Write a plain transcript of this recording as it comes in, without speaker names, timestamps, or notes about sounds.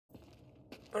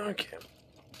Okay.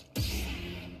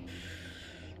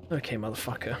 Okay,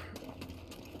 motherfucker.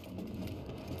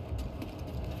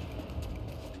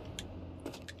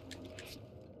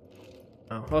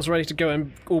 Oh, I was ready to go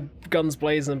in all guns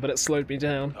blazing, but it slowed me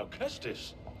down. Now,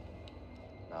 Kestis.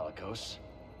 Malicos.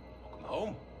 Welcome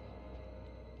home.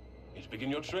 Need to begin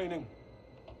your training.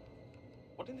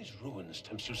 What in these ruins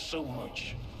tempts you so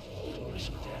much to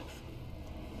risk death?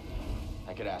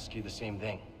 I could ask you the same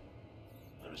thing.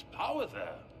 There is power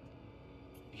there.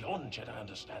 Beyond Jedi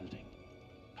understanding.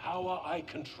 Power I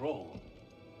control.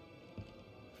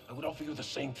 I would offer you the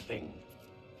same thing.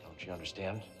 Don't you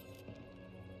understand?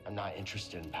 I'm not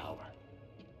interested in power.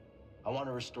 I want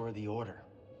to restore the Order.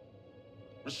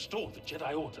 Restore the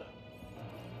Jedi Order.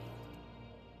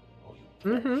 Oh,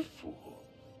 you poor fool.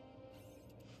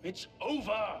 It's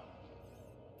over!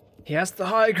 He has the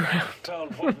high ground. Down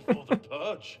what before the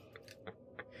Purge?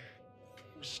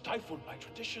 He was stifled by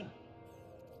tradition.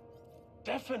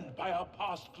 Deafened by our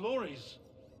past glories.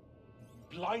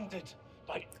 Blinded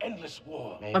by endless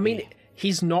war. Maybe. I mean,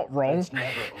 he's not wrong. It's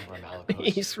never over,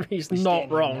 Malicos. he's We not stand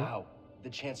here wrong. now, the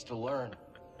chance to learn,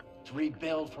 to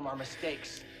rebuild from our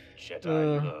mistakes. Jedi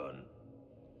learn.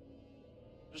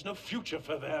 There's no future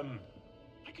for them.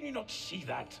 How can you not see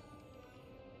that?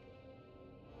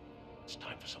 It's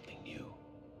time for something new.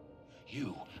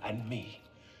 You and me.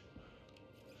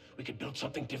 We could build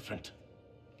something different.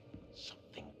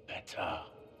 Something better.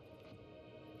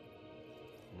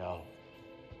 No.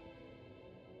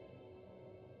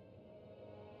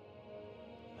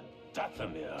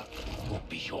 Dathomir will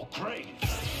be your grave.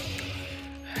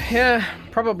 Yeah,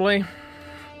 probably.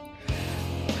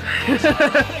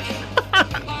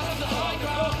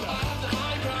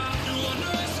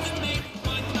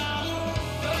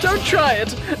 Don't try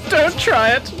it! Don't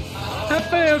try it! I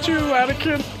failed you,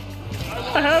 Anakin!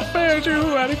 I have failed you,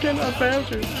 Anakin! I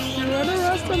failed you! You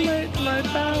underestimate my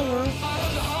power!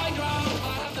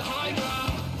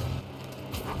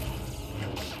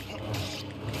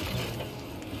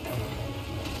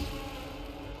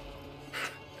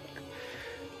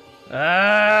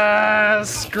 Ah,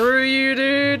 screw you,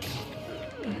 dude!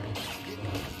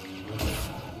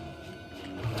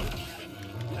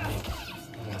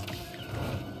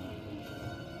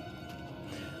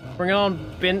 Bring it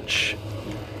on, bench.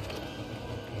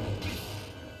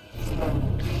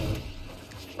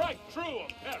 Strike true or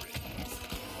perish.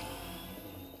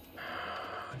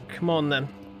 Come on then.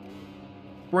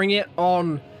 Bring it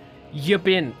on, you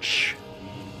bench.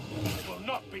 It will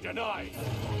not be denied.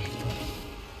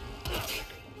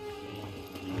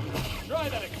 Try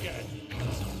that again.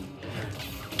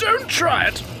 Don't try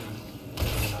it!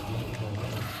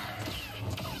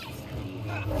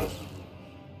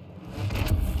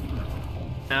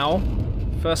 Ow.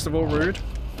 First of all, rude.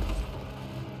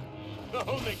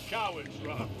 Only cowards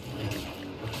run.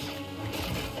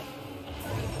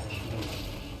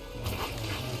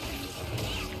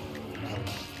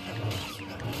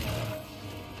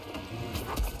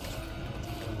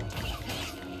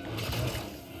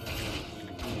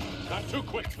 Not too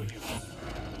quick for you.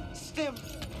 Stim!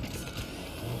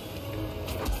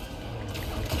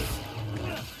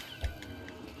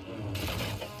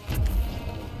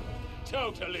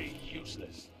 Totally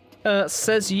useless.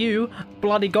 Says you.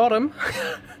 Bloody got him.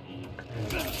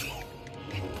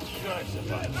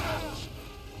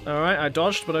 Alright, I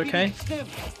dodged, but okay.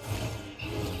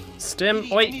 Stim.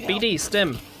 Wait, BD,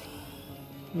 stim.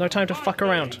 No time to fuck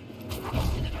around.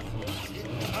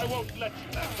 I won't let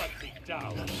you shut me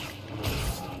down.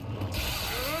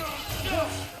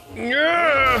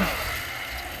 Yeah.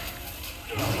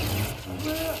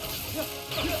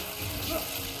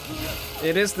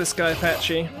 It is this guy,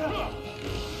 Patchy.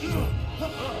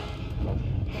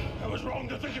 I was wrong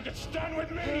to think you could stand with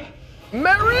me.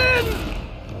 Marin!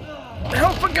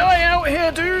 Help a guy out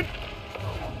here, dude!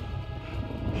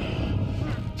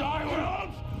 Die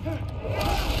well.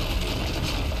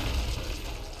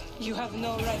 You have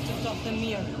no right to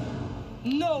Dathomir.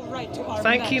 No right to our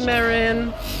Thank you, magic.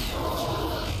 Marin.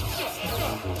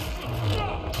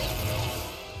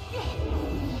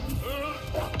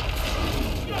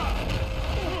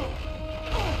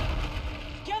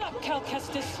 Get up, Cal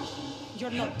Kestis.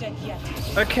 You're not dead yet.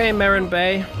 Okay, Marin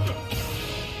Bay.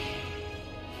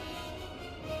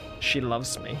 She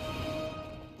loves me.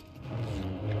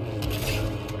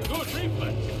 Good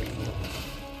reflex.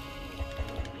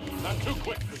 Not too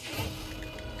quick for you.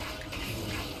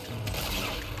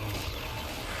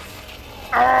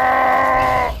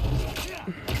 Oh!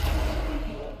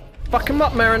 Fuck him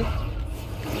up, Marin.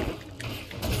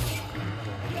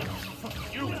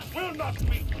 You will not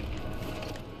beat me.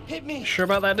 Hit me! Sure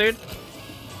about that, dude?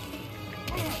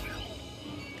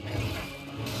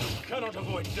 cannot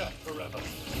avoid death forever.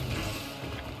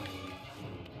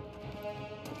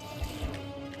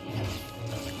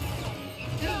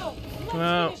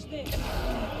 Wow.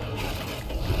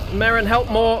 Marin, help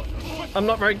more. I'm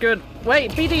not very good. Wait,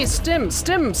 BD, stim,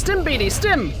 BD,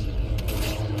 stim.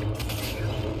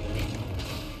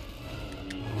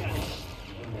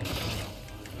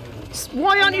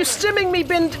 Why aren't you stimming me,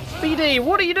 BD?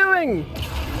 What are you doing?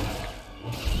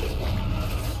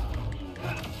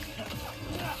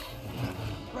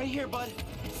 Right here, bud.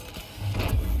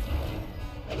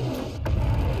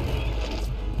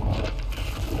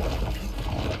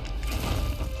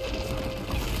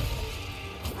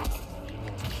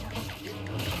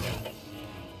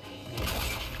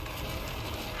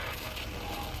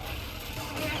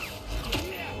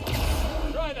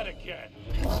 Try that again.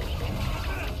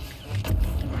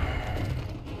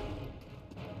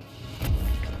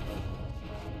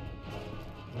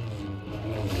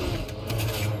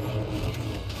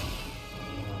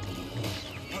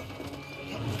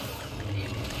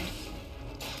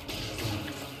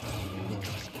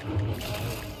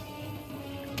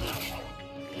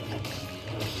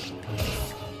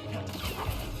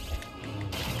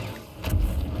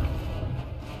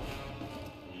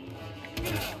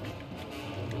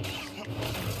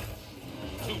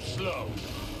 Too slow.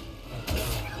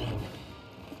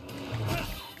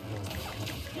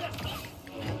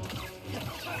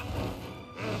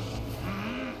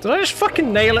 Did I just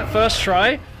fucking nail it first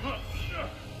try?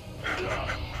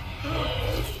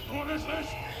 What is this?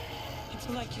 It's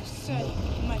like you said,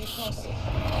 Malicos.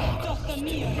 Dr.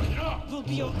 Mir will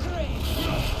be your grave.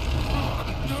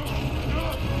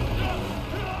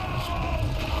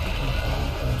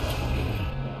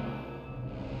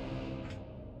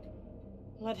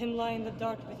 Let him lie in the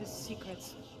dark with his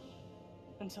secrets.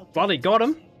 Until Bloody got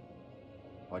him.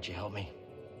 Why'd you help me?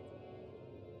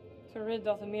 to rid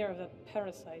Dr. Mir of that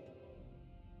parasite.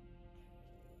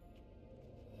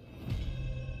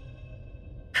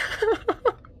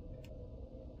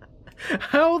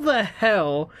 How the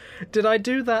hell did I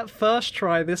do that first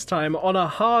try this time on a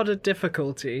harder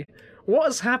difficulty? What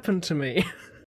has happened to me?